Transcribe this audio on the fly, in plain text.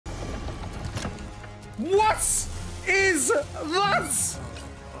What is that?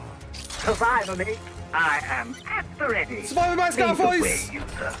 Survivor mate, I am at the ready. Survivor mate's got a voice.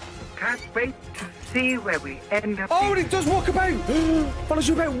 Can't wait to see where we end up. Oh, and it does walk about. Follows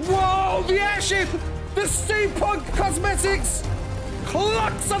you about. Whoa, the airship. The steampunk cosmetics.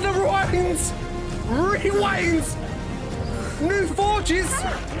 Clocks and the rewinds. Rewinds. New forges.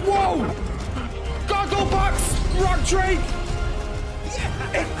 Whoa. Goggle box. Rock Drake.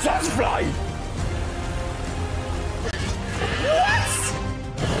 It does fly. What?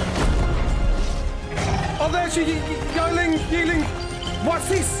 Oh, there's your Yeeling. What's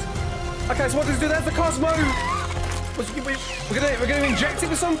this? Okay, so what does it do? There's the Cosmo. We're gonna inject it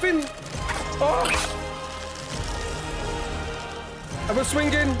with something. Oh, and we're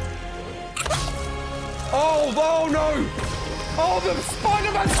swinging. Oh no! Oh, the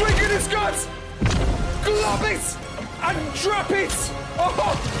Spider-Man swinging his guts. Glob it and drop it.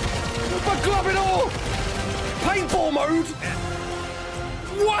 Oh, but glob it all. Paintball mode.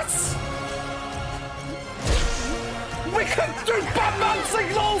 What? We can do Batman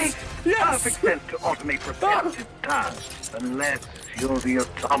signals! Yes! Perfect sense to automate repetitive tasks, unless you're the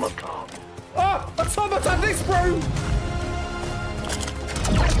automaton. Oh, automaton this, bro!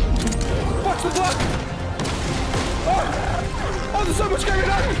 Watch the block! Oh, there's so much going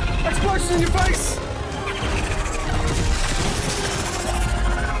on! Explosions in your face!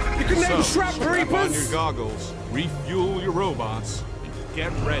 You can name Trap strap on your Reapers! goggles, refuel your robots, and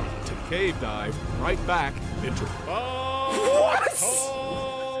get ready to cave dive right back into What?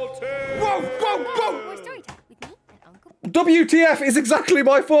 Whoa! With WTF is exactly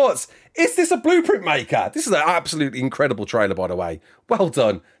my thoughts. Is this a blueprint maker? This is an absolutely incredible trailer, by the way. Well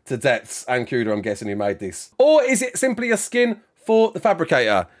done to Depths and Cuda, I'm guessing, who made this. Or is it simply a skin for the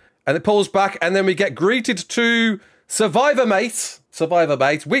Fabricator? And it pulls back, and then we get greeted to Survivor Mate,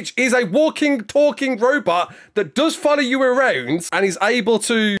 which is a walking, talking robot that does follow you around and is able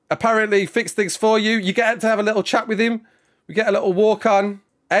to apparently fix things for you. You get to have a little chat with him. We get a little walk on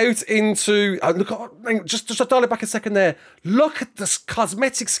out into... just dial it back a second there. Look at this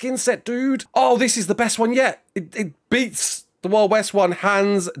cosmetic skin set, dude. Oh, this is the best one yet. It beats the Wild West one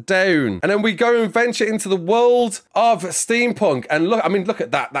hands down. And then we go and venture into the world of steampunk. And look, I mean, look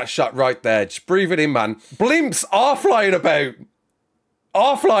at that shot right there. Just breathe it in, man. Blimps are flying about.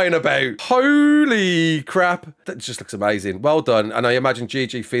 Holy crap. That just looks amazing. Well done. And I imagine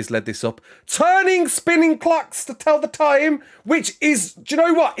GG Fizz led this up. Turning spinning clocks to tell the time, which is, do you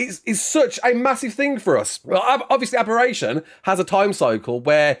know what? Is such a massive thing for us. Well, obviously Aberration has a time cycle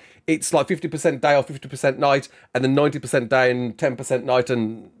where it's like 50% day or 50% night, and then 90% day and 10% night,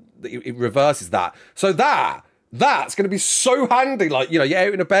 and it reverses that. So that's going to be so handy. Like, you know, you're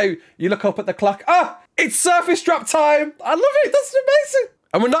out and about, you look up at the clock. It's surface drop time. I love it. That's amazing.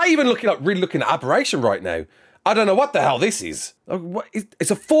 And we're not even really looking at Aberration right now. I don't know what the hell this is.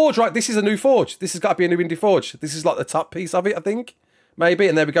 It's a forge, right? This is a new forge. This has got to be a new indie forge. This is like the top piece of it, I think. Maybe.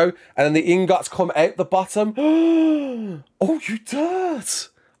 And there we go. And then the ingots come out the bottom. Oh, you dirt.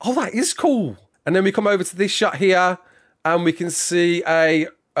 Oh, that is cool. And then we come over to this shot here, and we can see a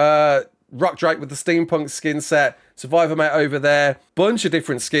Rock Drake with the steampunk skin set. Survivor Mate over there. Bunch of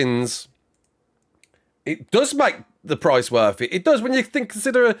different skins. It does make the price worth it. It does when you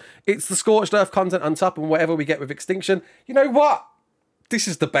consider it's the Scorched Earth content on top and whatever we get with Extinction. You know what? This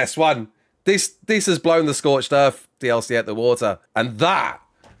is the best one. This has blown the Scorched Earth DLC out the water. And that,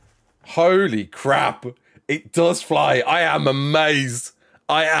 holy crap, it does fly. I am amazed.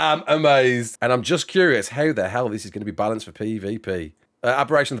 And I'm just curious how the hell this is going to be balanced for PvP.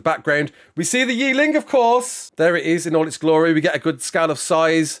 Aberration in the background. We see the Yeeling, of course. There it is in all its glory. We get a good scale of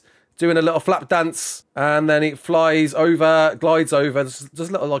size, doing a little flap dance, and then it flies over, glides over, does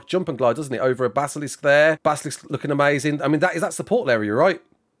a little like jump and glide, doesn't it, over a basilisk there. Basilisk looking amazing. I mean, that's the portal area, right?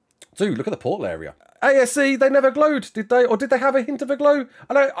 Dude, look at the portal area. ASA, they never glowed, did they? Or did they have a hint of a glow?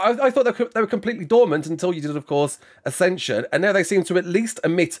 I thought they were completely dormant until you did, of course, Ascension, and now they seem to at least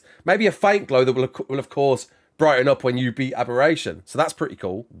emit maybe a faint glow that will of course, brighten up when you beat Aberration. So that's pretty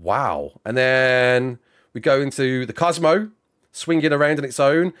cool. Wow. And then we go into the Cosmo, swinging around on its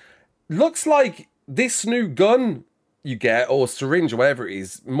own. Looks like this new gun you get, or syringe, or whatever it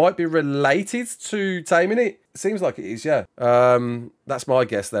is, might be related to taming it. It seems like it is, yeah. That's my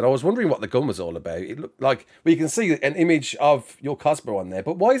guess then. I was wondering what the gun was all about. It looked like, well, you can see an image of your Cosmo on there,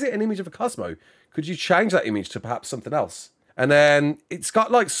 but why is it an image of a Cosmo? Could you change that image to perhaps something else? And then it's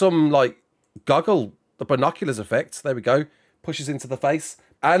got like some like goggle, the binoculars effect. There we go. Pushes into the face.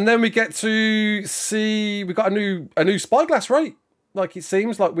 And then we get to see, we got a new spyglass, right? Like it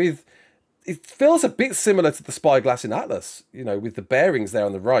seems like it feels a bit similar to the spyglass in Atlas, you know, with the bearings there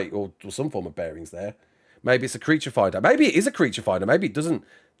on the right, or some form of bearings there. Maybe it's a creature finder. Maybe it is a creature finder. Maybe it doesn't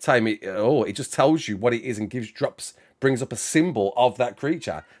tame it at all. It just tells you what it is and brings up a symbol of that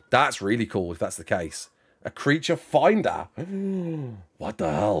creature. That's really cool if that's the case. A creature finder. What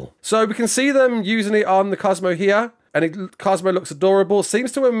the hell? So we can see them using it on the Cosmo here. And Cosmo looks adorable.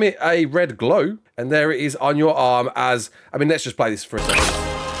 Seems to emit a red glow. And there it is on your arm as... I mean, let's just play this for a second.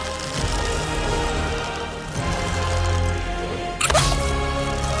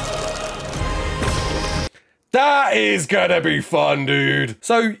 That is gonna be fun, dude.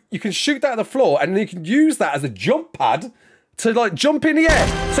 So you can shoot that at the floor and then you can use that as a jump pad to like jump in the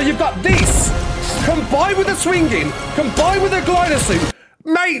air. So you've got this combined with the swinging, combined with the glider suit.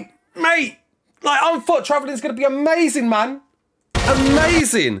 Mate, like on foot traveling is gonna be amazing, man.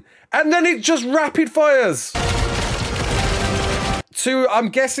 Amazing. And then it just rapid fires. To, I'm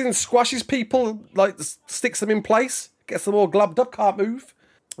guessing, squashes people, like sticks them in place, gets them all glubbed up, can't move.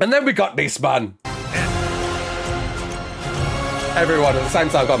 And then we got this, man. Everyone at the same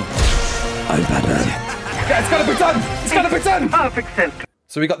time gone. I'm Batman. Yeah, it's gotta be done. It's gotta be done. Perfect sense.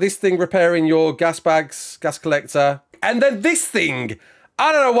 So we got this thing repairing your gas bags, gas collector, and then this thing.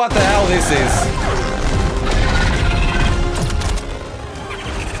 I don't know what the hell this is.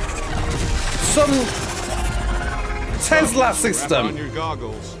 Some Tesla system. On your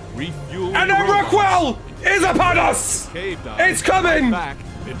goggles, refuel And then Rockwell is upon us. It's coming. Back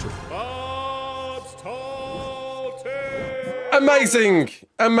into Bob's Tall Tale. Amazing,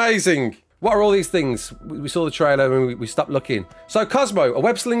 amazing. What are all these things? We saw the trailer and we stopped looking. So Cosmo, a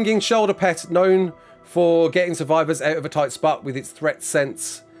web-slinging shoulder pet known for getting survivors out of a tight spot with its threat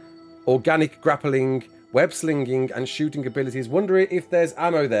sense, organic grappling, web-slinging and shooting abilities. Wondering if there's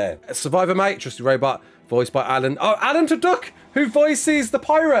ammo there. A survivor mate, trusty robot, voiced by Alan. Oh, Alan Tudyk, who voices the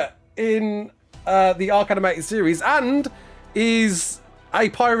pirate in the ARK animated series and is a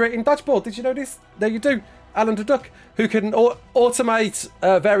pirate in Dodgeball. Did you know this? There you do. Alan Tudyk, who can automate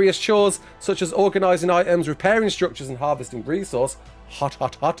various chores such as organising items, repairing structures and harvesting resource. Hot,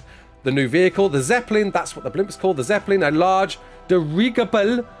 hot, hot. The new vehicle, the Zeppelin, that's what the blimp's called, the Zeppelin, a large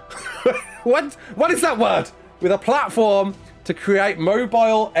dirigible. What is that word? With a platform to create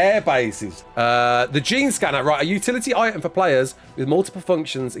mobile air bases. The gene scanner, right, a utility item for players with multiple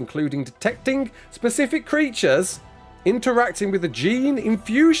functions, including detecting specific creatures, interacting with the gene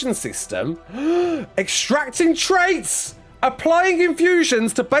infusion system, extracting traits, applying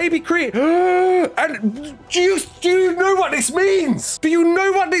infusions to baby and do you know what this means? Do you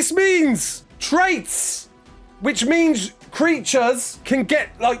know what this means? Traits, which means creatures can get,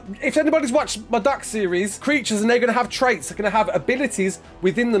 like, if anybody's watched my Duck series, creatures, and they're going to have traits, they're going to have abilities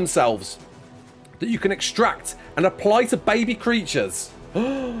within themselves that you can extract and apply to baby creatures.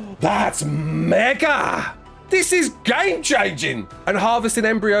 That's mega! This is game-changing! And harvesting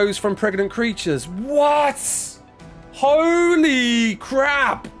embryos from pregnant creatures. What? Holy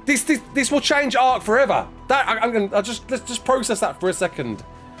crap! This will change ARK forever. Let's just process that for a second.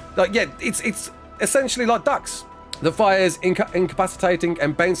 Like, yeah, it's essentially like ducks. The fire's incapacitating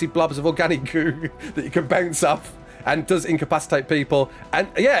and bouncy blobs of organic goo that you can bounce off and does incapacitate people. And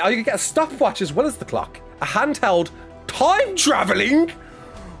yeah, you can get a stopwatch as well as the clock. A handheld time traveling.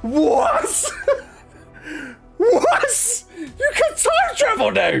 What? What? You can time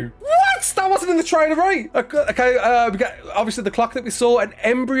travel now. What? That wasn't in the trailer, right? Okay, we got obviously the clock that we saw, an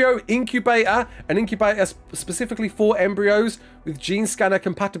embryo incubator, an incubator specifically for embryos with gene scanner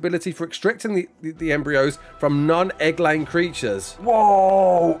compatibility for extracting the embryos from non-egg-laying creatures.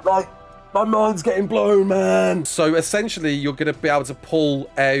 Whoa, like, my mind's getting blown, man. So essentially, you're going to be able to pull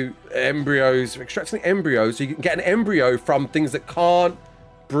out embryos, extracting embryos, so you can get an embryo from things that can't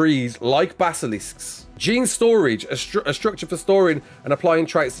breed, like basilisks. Gene storage, a structure for storing and applying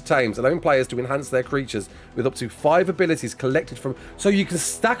traits to tames, allowing players to enhance their creatures with up to 5 abilities collected from. So you can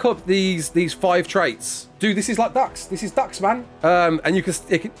stack up these 5 traits. Dude, this is like ducks. This is ducks, man. And you can.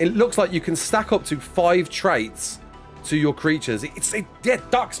 It looks like you can stack up to 5 traits to your creatures. Yeah,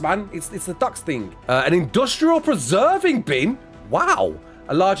 ducks, man. It's the ducks thing. An industrial preserving bin. Wow.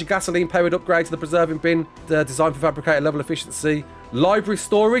 A larger gasoline-powered upgrade to the preserving bin, designed for fabricator level efficiency. Library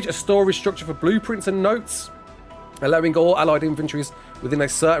storage, a storage structure for blueprints and notes, allowing all allied inventories within a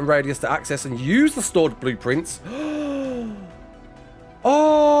certain radius to access and use the stored blueprints.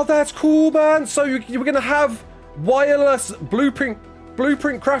 Oh, that's cool, man. So you're going to have wireless blueprint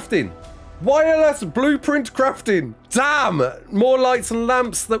crafting. Wireless blueprint crafting. Damn! More lights and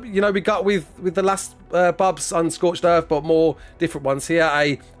lamps that, you know, we got with the last Bobs on Scorched Earth, but more different ones here.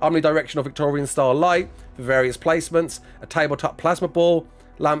 A omnidirectional Victorian style light for various placements. A tabletop plasma ball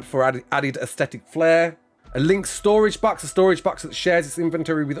lamp for added aesthetic flair. A linked storage box, a storage box that shares its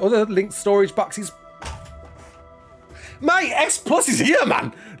inventory with other linked storage boxes. Mate, S Plus is here,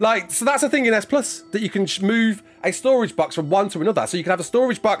 man. Like, so that's the thing in S Plus, that you can move a storage box from one to another. So you can have a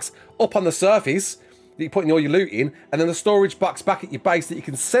storage box up on the surface that you're putting all your loot in, and then the storage box back at your base that you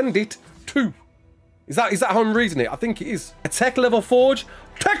can send it to. Is that how I'm reading it? I think it is. A tech level forge.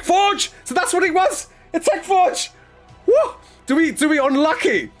 Tech forge! So that's what it was! A tech forge! What? Do we unlock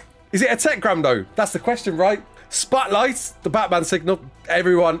it? Is it a tech gram though? That's the question, right? Spotlights, the Batman signal.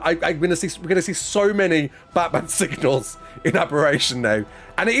 Everyone, we're gonna see so many Batman signals in Aberration now.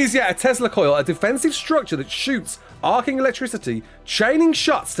 And it is, yeah, a Tesla coil, a defensive structure that shoots arcing electricity, chaining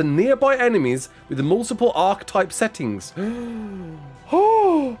shots to nearby enemies with the multiple arc type settings.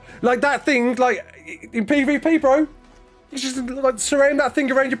 Oh, like that thing, like in PvP, bro. You just like surround that thing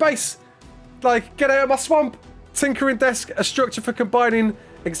around your base. Like, get out of my swamp. Tinkering desk, a structure for combining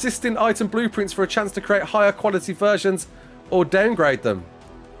existing item blueprints for a chance to create higher quality versions or downgrade them.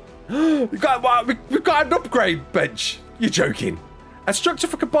 we've got an upgrade bench. You're joking. A structure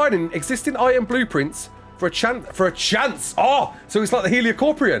for combining existing item blueprints for a chance. Oh, so it's like the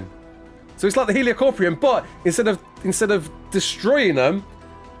Heliocorpion. So it's like the Heliocorpion, but instead of destroying them,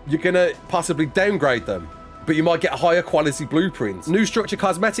 you're gonna possibly downgrade them. But you might get a higher quality blueprint. New structure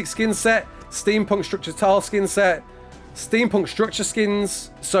cosmetic skin set, steampunk structure tile skin set, steampunk structure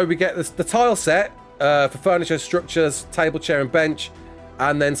skins. So we get the tile set for furniture, structures, table, chair, and bench,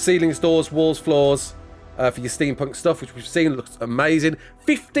 and then ceilings, doors, walls, floors for your steampunk stuff, which we've seen looks amazing.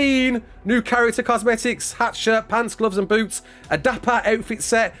 15 new character cosmetics, hat, shirt, pants, gloves, and boots, a dapper outfit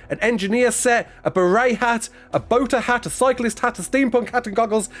set, an engineer set, a beret hat, a boater hat, a cyclist hat, a steampunk hat and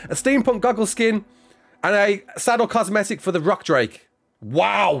goggles, a steampunk goggle skin, and a saddle cosmetic for the Rock Drake.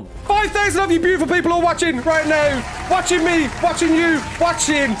 Wow! 5,000 of you beautiful people are watching right now. Watching me, watching you,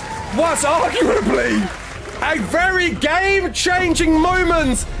 watching what's arguably a very game-changing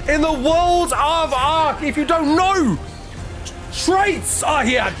moment in the world of ARK. If you don't know, traits are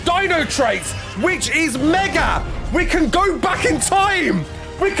here. Dino traits, which is mega. We can go back in time.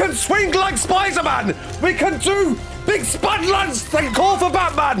 We can swing like Spider-Man. We can do big spudlunts and call for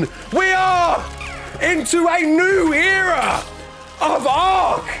Batman. We are into a new era of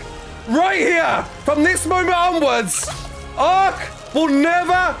ARK. Right here, from this moment onwards, ARK will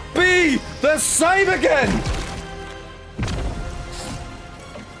never be the same again.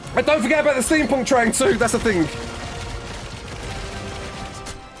 And don't forget about the steampunk train too, that's the thing.